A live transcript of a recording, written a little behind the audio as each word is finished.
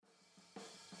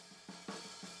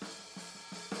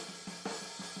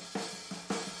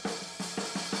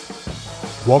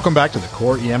Welcome back to the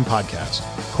Core EM Podcast.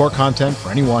 Core content for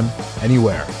anyone,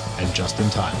 anywhere, and just in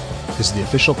time. This is the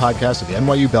official podcast of the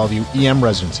NYU Bellevue EM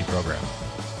Residency Program.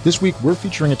 This week, we're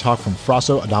featuring a talk from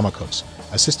Frasso Adamakos,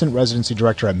 Assistant Residency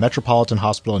Director at Metropolitan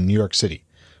Hospital in New York City.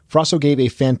 Frasso gave a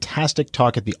fantastic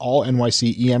talk at the All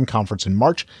NYC EM Conference in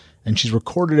March, and she's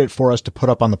recorded it for us to put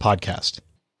up on the podcast.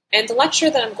 And the lecture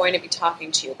that I'm going to be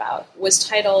talking to you about was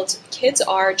titled, Kids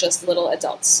Are Just Little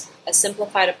Adults, a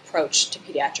Simplified Approach to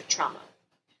Pediatric Trauma.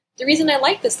 The reason I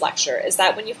like this lecture is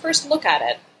that when you first look at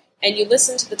it and you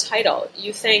listen to the title,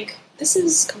 you think, this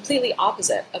is completely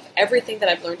opposite of everything that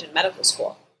I've learned in medical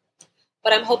school.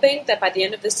 But I'm hoping that by the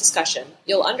end of this discussion,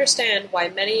 you'll understand why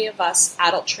many of us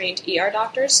adult-trained ER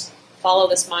doctors follow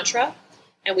this mantra,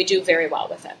 and we do very well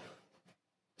with it.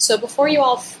 So before you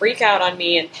all freak out on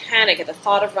me and panic at the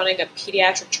thought of running a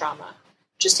pediatric trauma,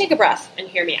 just take a breath and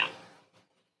hear me out.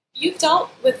 You've dealt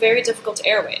with very difficult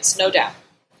airways, no doubt.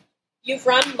 You've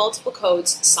run multiple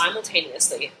codes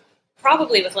simultaneously,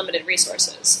 probably with limited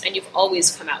resources, and you've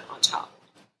always come out on top.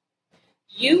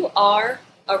 You are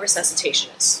a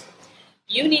resuscitationist.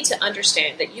 You need to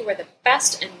understand that you are the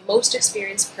best and most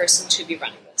experienced person to be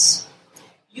running this.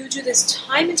 You do this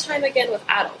time and time again with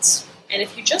adults, and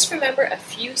if you just remember a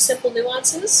few simple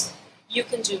nuances, you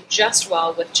can do just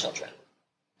well with children.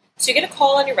 So you get a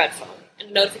call on your red phone, and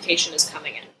a notification is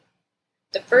coming in.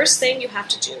 The first thing you have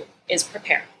to do is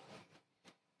prepare.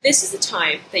 This is the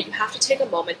time that you have to take a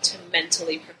moment to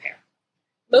mentally prepare.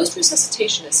 Most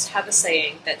resuscitationists have a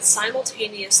saying that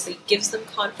simultaneously gives them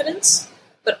confidence,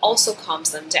 but also calms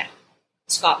them down.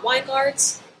 Scott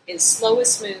Weingard's is slow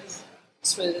is smooth,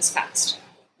 smooth is fast.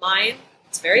 Mine,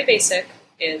 it's very basic,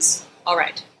 is, all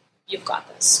right, you've got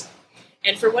this.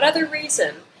 And for what other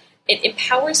reason, it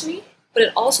empowers me, but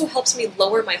it also helps me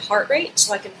lower my heart rate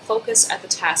so I can focus at the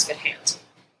task at hand.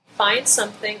 Find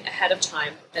something ahead of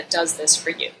time that does this for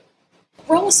you.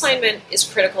 Role assignment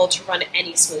is critical to run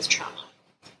any smooth trauma.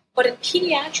 But in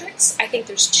pediatrics, I think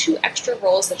there's two extra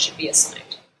roles that should be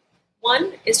assigned.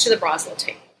 One is to the Broslow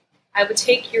tape. I would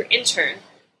take your intern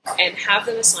and have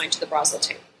them assigned to the Broslow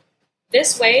tape.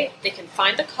 This way, they can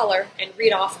find the color and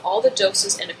read off all the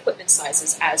doses and equipment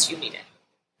sizes as you need it.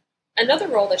 Another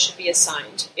role that should be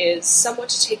assigned is someone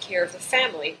to take care of the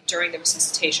family during the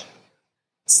resuscitation.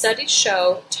 Studies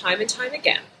show time and time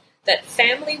again that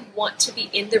family want to be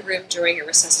in the room during a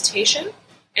resuscitation,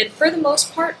 and for the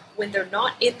most part, when they're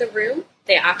not in the room,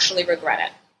 they actually regret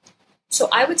it. So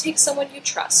I would take someone you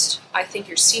trust. I think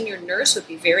your senior nurse would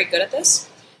be very good at this,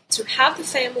 to have the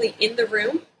family in the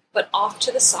room, but off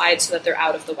to the side so that they're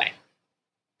out of the way.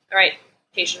 All right,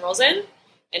 patient rolls in,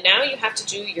 and now you have to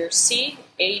do your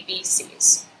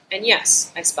CABCs. And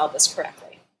yes, I spelled this correctly.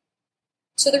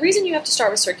 So the reason you have to start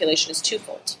with circulation is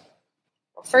twofold.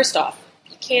 Well, first off,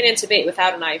 you can't intubate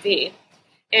without an IV,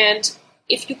 and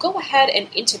if you go ahead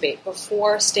and intubate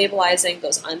before stabilizing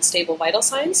those unstable vital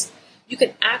signs, you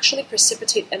can actually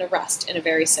precipitate an arrest in a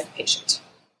very sick patient.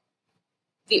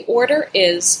 The order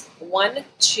is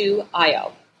 1-2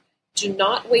 IO. Do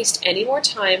not waste any more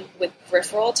time with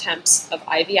peripheral attempts of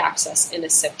IV access in a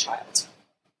sick child.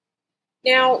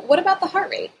 Now, what about the heart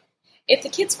rate? If the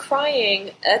kid's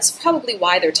crying, that's probably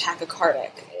why they're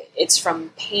tachycardic. It's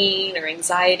from pain or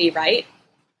anxiety, right?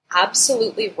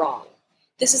 Absolutely wrong.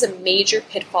 This is a major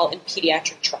pitfall in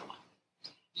pediatric trauma.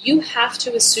 You have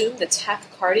to assume that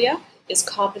tachycardia is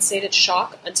compensated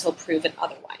shock until proven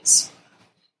otherwise.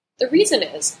 The reason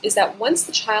is that once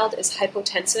the child is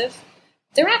hypotensive,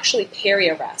 they're actually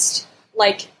peri-arrest,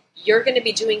 like you're going to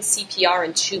be doing CPR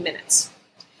in 2 minutes.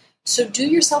 So do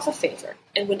yourself a favor,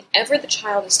 and whenever the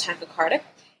child is tachycardic,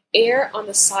 err on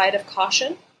the side of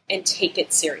caution and take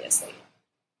it seriously.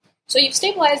 So you've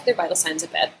stabilized their vital signs a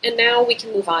bit, and now we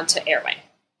can move on to airway.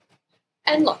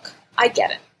 And look, I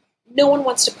get it. No one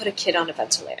wants to put a kid on a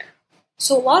ventilator.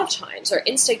 So a lot of times our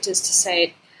instinct is to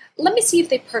say, let me see if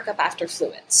they perk up after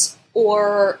fluids,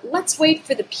 or let's wait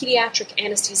for the pediatric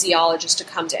anesthesiologist to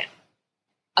come down.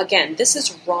 Again, this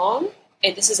is wrong,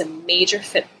 and this is a major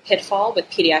pitfall with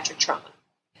pediatric trauma.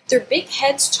 Their big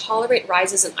heads tolerate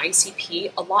rises in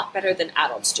ICP a lot better than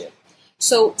adults do.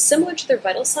 So similar to their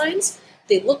vital signs,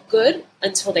 they look good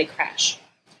until they crash.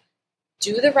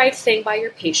 Do the right thing by your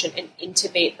patient and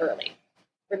intubate early.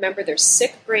 Remember, their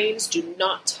sick brains do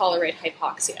not tolerate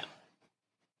hypoxia.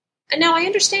 And now I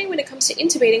understand when it comes to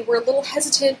intubating, we're a little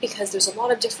hesitant because there's a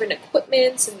lot of different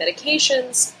equipments and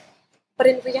medications. But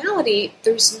in reality,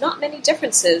 there's not many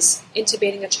differences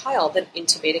intubating a child than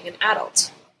intubating an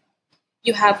adult.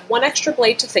 You have one extra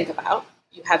blade to think about.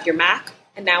 You have your Mac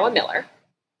and now a Miller.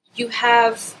 You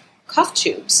have cuff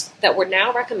tubes that we're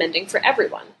now recommending for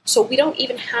everyone, so we don't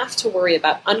even have to worry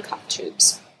about uncuffed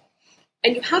tubes.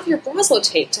 And you have your Braslo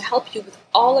tape to help you with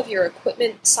all of your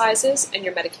equipment sizes and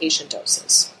your medication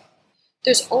doses.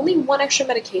 There's only one extra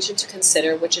medication to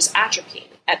consider, which is atropine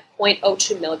at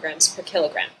 0.02 milligrams per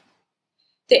kilogram.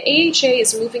 The AHA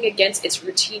is moving against its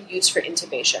routine use for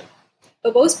intubation,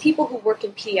 but most people who work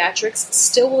in pediatrics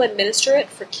still will administer it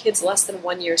for kids less than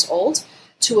 1 year old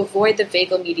to avoid the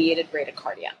vagal-mediated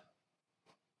bradycardia.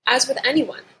 As with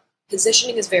anyone,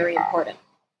 positioning is very important,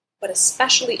 but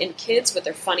especially in kids with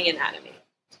their funny anatomy.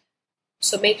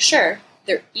 So make sure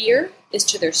their ear is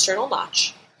to their sternal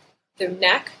notch, their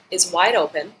neck is wide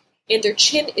open, and their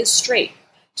chin is straight,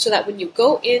 so that when you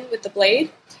go in with the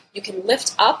blade, you can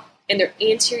lift up and their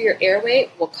anterior airway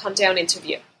will come down into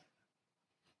view.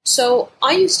 So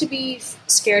I used to be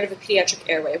scared of a pediatric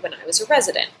airway when I was a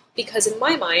resident, because in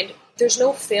my mind, there's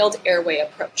no failed airway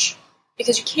approach,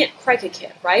 because you can't crike a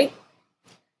kid, right?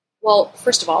 Well,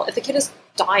 first of all, if the kid is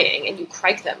dying and you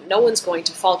crike them, no one's going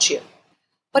to fault you.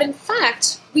 But in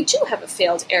fact, we do have a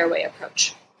failed airway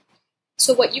approach.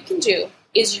 So what you can do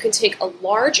is you can take a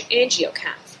large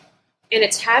angiocath and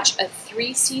attach a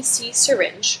 3cc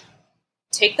syringe,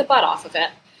 take the butt off of it,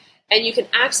 and you can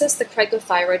access the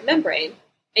cricothyroid membrane,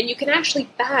 and you can actually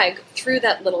bag through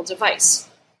that little device.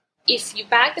 If you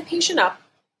bag the patient up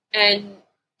and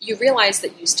you realize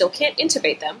that you still can't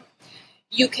intubate them,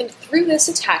 you can, through this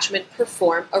attachment,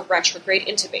 perform a retrograde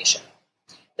intubation.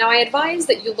 Now, I advise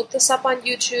that you look this up on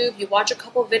YouTube, you watch a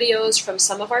couple videos from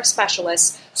some of our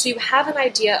specialists, so you have an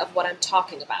idea of what I'm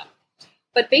talking about.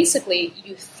 But basically,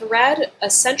 you thread a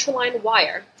central-line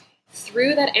wire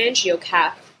through that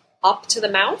angiocath up to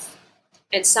the mouth,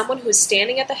 and someone who is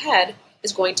standing at the head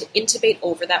is going to intubate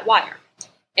over that wire.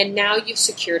 And now you've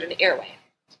secured an airway.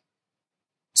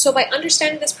 So by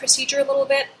understanding this procedure a little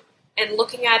bit, and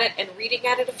looking at it and reading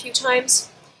at it a few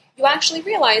times, you actually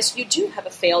realize you do have a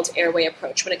failed airway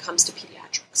approach when it comes to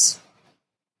pediatrics.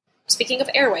 Speaking of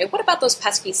airway, what about those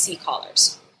pesky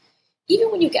C-collars? Even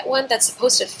when you get one that's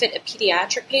supposed to fit a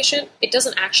pediatric patient, it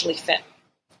doesn't actually fit.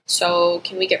 So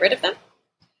can we get rid of them?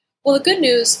 Well, the good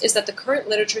news is that the current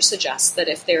literature suggests that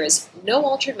if there is no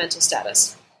altered mental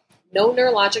status, no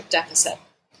neurologic deficit,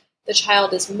 the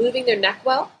child is moving their neck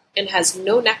well, and has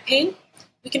no neck pain,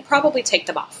 we can probably take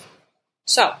them off.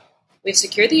 So, we've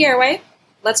secured the airway,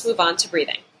 let's move on to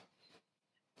breathing.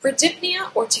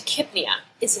 Bradypnea or tachypnea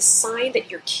is a sign that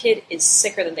your kid is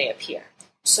sicker than they appear.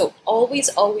 So always,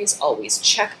 always, always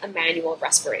check a manual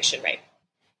respiration rate.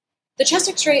 The chest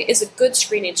x-ray is a good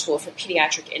screening tool for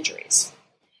pediatric injuries.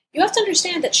 You have to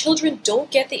understand that children don't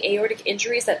get the aortic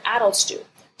injuries that adults do,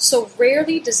 so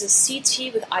rarely does a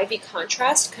CT with IV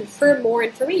contrast confirm more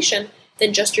information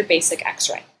than just your basic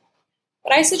x-ray.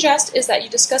 What I suggest is that you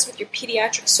discuss with your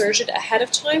pediatric surgeon ahead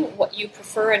of time what you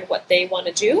prefer and what they want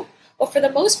to do, but for the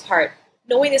most part,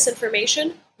 knowing this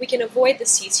information, we can avoid the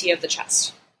CT of the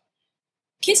chest.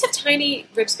 Kids have tiny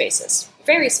rib spaces,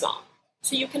 very small,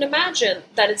 so you can imagine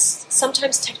that it's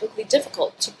sometimes technically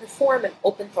difficult to perform an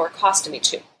open thoracostomy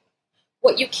too.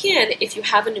 What you can, if you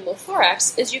have a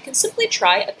pneumothorax, is you can simply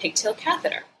try a pigtail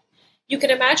catheter. You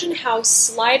can imagine how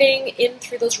sliding in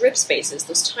through those rib spaces,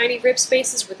 those tiny rib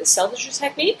spaces with the Seldinger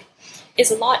technique,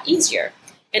 is a lot easier,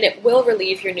 and it will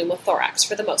relieve your pneumothorax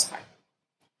for the most part.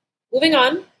 Moving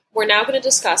on, we're now going to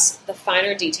discuss the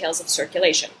finer details of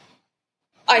circulation.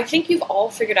 I think you've all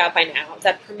figured out by now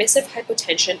that permissive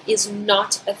hypotension is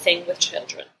not a thing with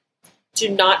children. Do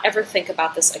not ever think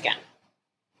about this again.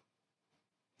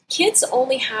 Kids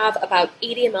only have about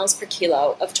 80 mLs per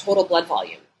kilo of total blood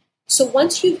volume. So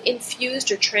once you've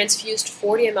infused or transfused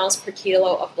 40 mLs per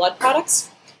kilo of blood products,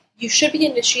 you should be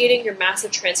initiating your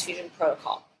massive transfusion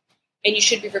protocol. And you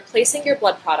should be replacing your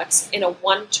blood products in a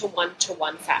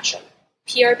 1-to-1-to-1 fashion.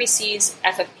 PRBCs,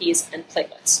 FFPs, and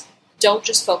platelets. Don't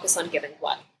just focus on giving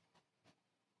blood.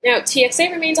 Now,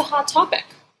 TXA remains a hot topic.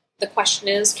 The question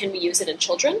is, can we use it in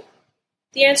children?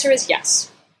 The answer is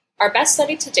yes. Our best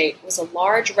study to date was a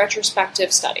large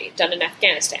retrospective study done in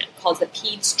Afghanistan called the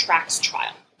PEDS TRACS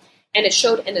trial, and it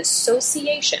showed an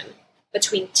association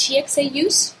between TXA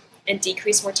use and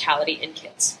decreased mortality in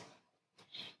kids.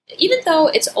 Even though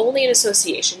it's only an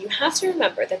association, you have to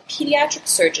remember that pediatric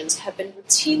surgeons have been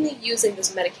routinely using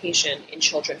this medication in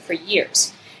children for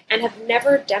years and have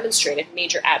never demonstrated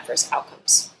major adverse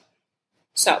outcomes.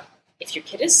 So, if your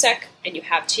kid is sick and you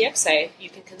have TXA, you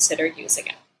can consider using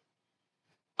it.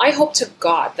 I hope to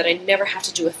God that I never have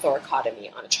to do a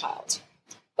thoracotomy on a child.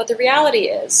 But the reality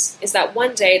is that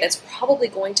one day that's probably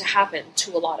going to happen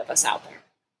to a lot of us out there.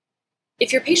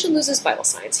 If your patient loses vital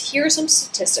signs, here are some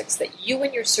statistics that you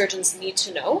and your surgeons need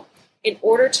to know in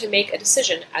order to make a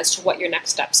decision as to what your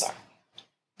next steps are.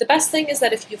 The best thing is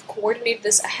that if you've coordinated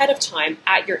this ahead of time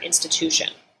at your institution.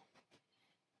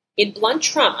 In blunt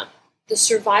trauma, the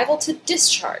survival to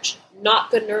discharge,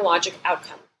 not good neurologic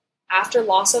outcome, after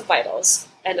loss of vitals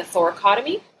and a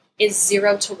thoracotomy is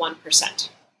 0 to 1%.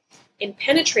 In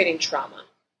penetrating trauma,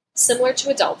 similar to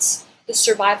adults, the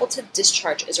survival to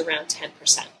discharge is around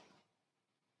 10%.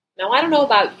 Now, I don't know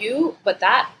about you, but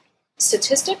that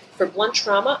statistic for blunt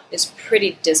trauma is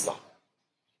pretty dismal.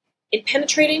 In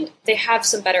penetrating, they have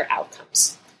some better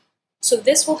outcomes. So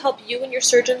this will help you and your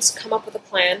surgeons come up with a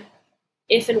plan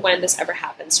if and when this ever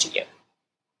happens to you.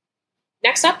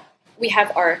 Next up, we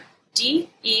have our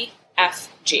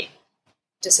DEFG: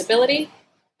 disability,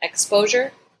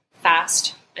 exposure,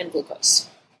 fast, and glucose.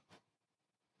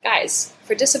 Guys,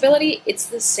 for disability, it's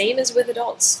the same as with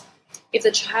adults. If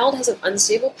the child has an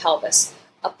unstable pelvis,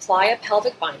 apply a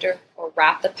pelvic binder or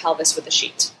wrap the pelvis with a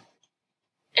sheet.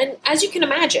 And as you can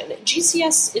imagine,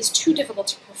 GCS is too difficult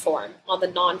to perform on the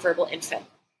nonverbal infant.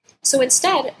 So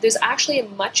instead, there's actually a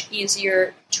much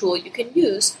easier tool you can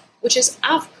use, which is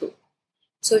AVPU.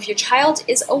 So if your child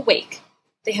is awake,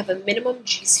 they have a minimum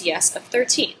GCS of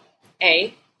 13,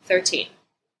 A, 13.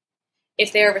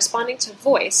 If they are responding to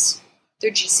voice,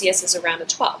 their GCS is around a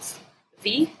 12,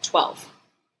 V, 12.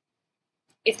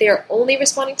 If they are only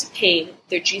responding to pain,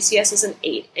 their GCS is an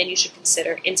 8, and you should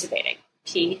consider intubating,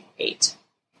 P, 8.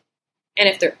 And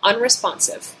if they're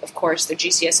unresponsive, of course, their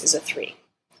GCS is a 3.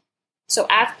 So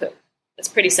AVPU, it's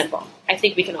pretty simple. I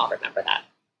think we can all remember that.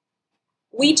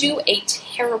 We do a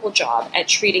terrible job at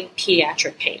treating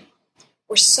pediatric pain.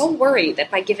 We're so worried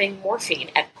that by giving morphine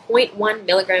at 0.1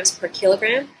 milligrams per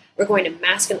kilogram, we're going to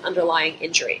mask an underlying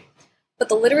injury. But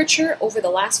the literature over the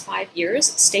last 5 years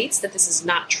states that this is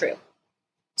not true.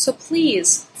 So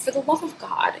please, for the love of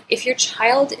God, if your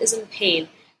child is in pain,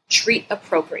 treat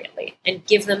appropriately and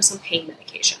give them some pain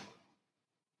medication.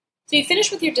 So you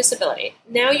finish with your disability.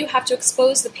 Now you have to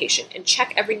expose the patient and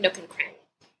check every nook and cranny.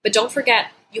 But don't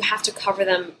forget, you have to cover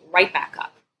them right back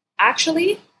up.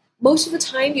 Actually, most of the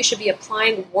time you should be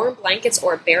applying warm blankets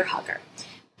or a bear hugger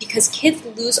because kids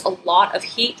lose a lot of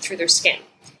heat through their skin,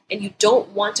 and you don't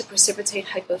want to precipitate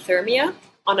hypothermia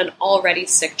on an already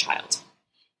sick child.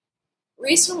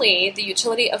 Recently, the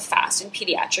utility of FAST in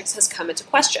pediatrics has come into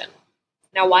question.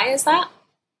 Now, why is that?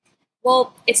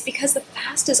 Well, it's because the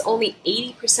FAST is only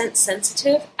 80%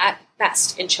 sensitive at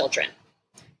best in children.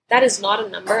 That is not a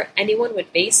number anyone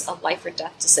would base a life or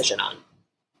death decision on.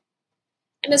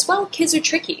 And as well, kids are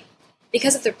tricky.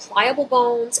 Because of their pliable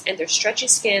bones and their stretchy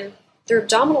skin, their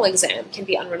abdominal exam can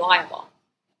be unreliable.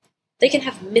 They can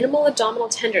have minimal abdominal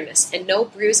tenderness and no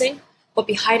bruising, but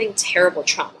be hiding terrible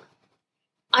trauma.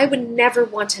 I would never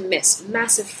want to miss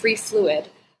massive free fluid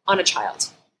on a child.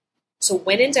 So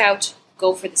when in doubt,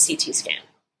 go for the CT scan.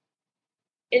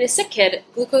 In a sick kid,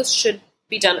 glucose should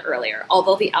be done earlier,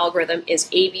 although the algorithm is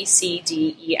A, B, C,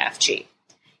 D, E, F, G.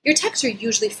 Your techs are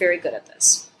usually very good at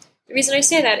this. The reason I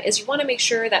say that is you want to make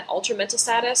sure that altered mental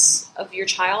status of your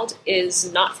child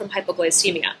is not from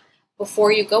hypoglycemia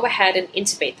before you go ahead and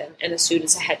intubate them and assume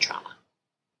it's a head trauma.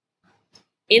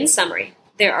 In summary,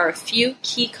 there are a few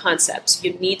key concepts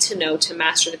you need to know to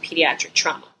master the pediatric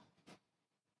trauma.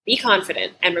 Be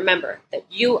confident and remember that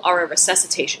you are a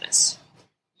resuscitationist.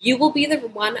 You will be the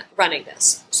one running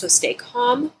this, so stay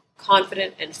calm,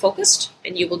 confident, and focused,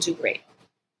 and you will do great.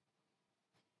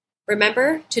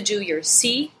 Remember to do your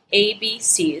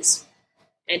CABCs,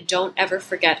 and don't ever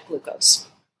forget glucose.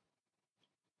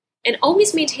 And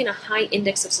always maintain a high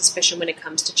index of suspicion when it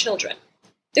comes to children.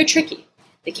 They're tricky.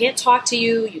 They can't talk to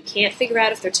you, you can't figure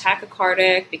out if they're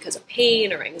tachycardic because of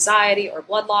pain or anxiety or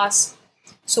blood loss.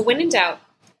 So when in doubt,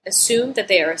 assume that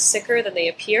they are sicker than they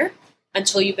appear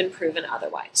until you've been proven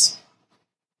otherwise.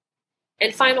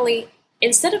 And finally,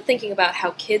 instead of thinking about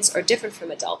how kids are different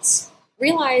from adults,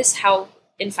 realize how,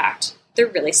 in fact, they're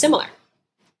really similar.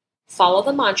 Follow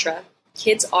the mantra,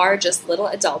 kids are just little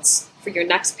adults, for your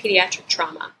next pediatric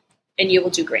trauma, and you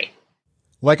will do great.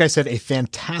 Like I said, a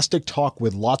fantastic talk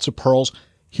with lots of pearls.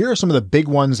 Here are some of the big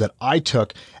ones that I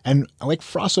took, and like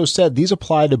Frasso said, these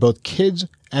apply to both kids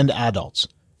and adults.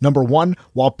 Number 1,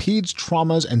 while peds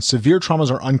traumas and severe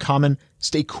traumas are uncommon,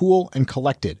 stay cool and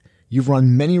collected. You've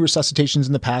run many resuscitations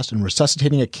in the past, and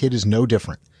resuscitating a kid is no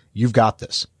different. You've got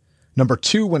this. Number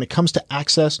 2, when it comes to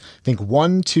access, think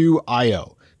 1-2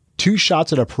 IO. 2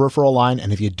 shots at a peripheral line,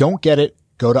 and if you don't get it,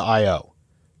 go to IO.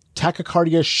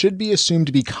 Tachycardia should be assumed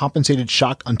to be compensated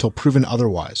shock until proven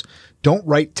otherwise. Don't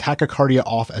write tachycardia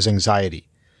off as anxiety.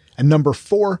 And number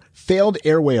 4, failed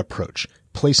airway approach.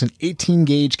 Place an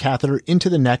 18-gauge catheter into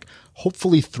the neck,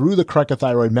 hopefully through the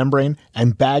cricothyroid membrane,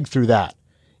 and bag through that.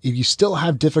 If you still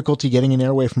have difficulty getting an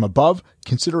airway from above,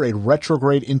 consider a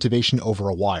retrograde intubation over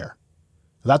a wire.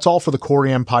 That's all for the Core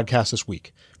EM podcast this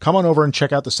week. Come on over and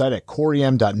check out the site at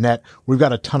coreem.net. We've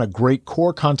got a ton of great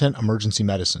core content emergency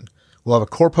medicine. We'll have a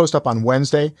core post up on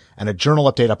Wednesday and a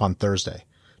journal update up on Thursday.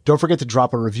 Don't forget to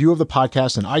drop a review of the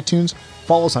podcast in iTunes,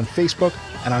 follow us on Facebook,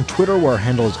 and on Twitter where our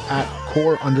handle is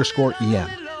 @core_EM.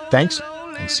 Thanks,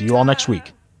 and see you all next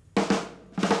week.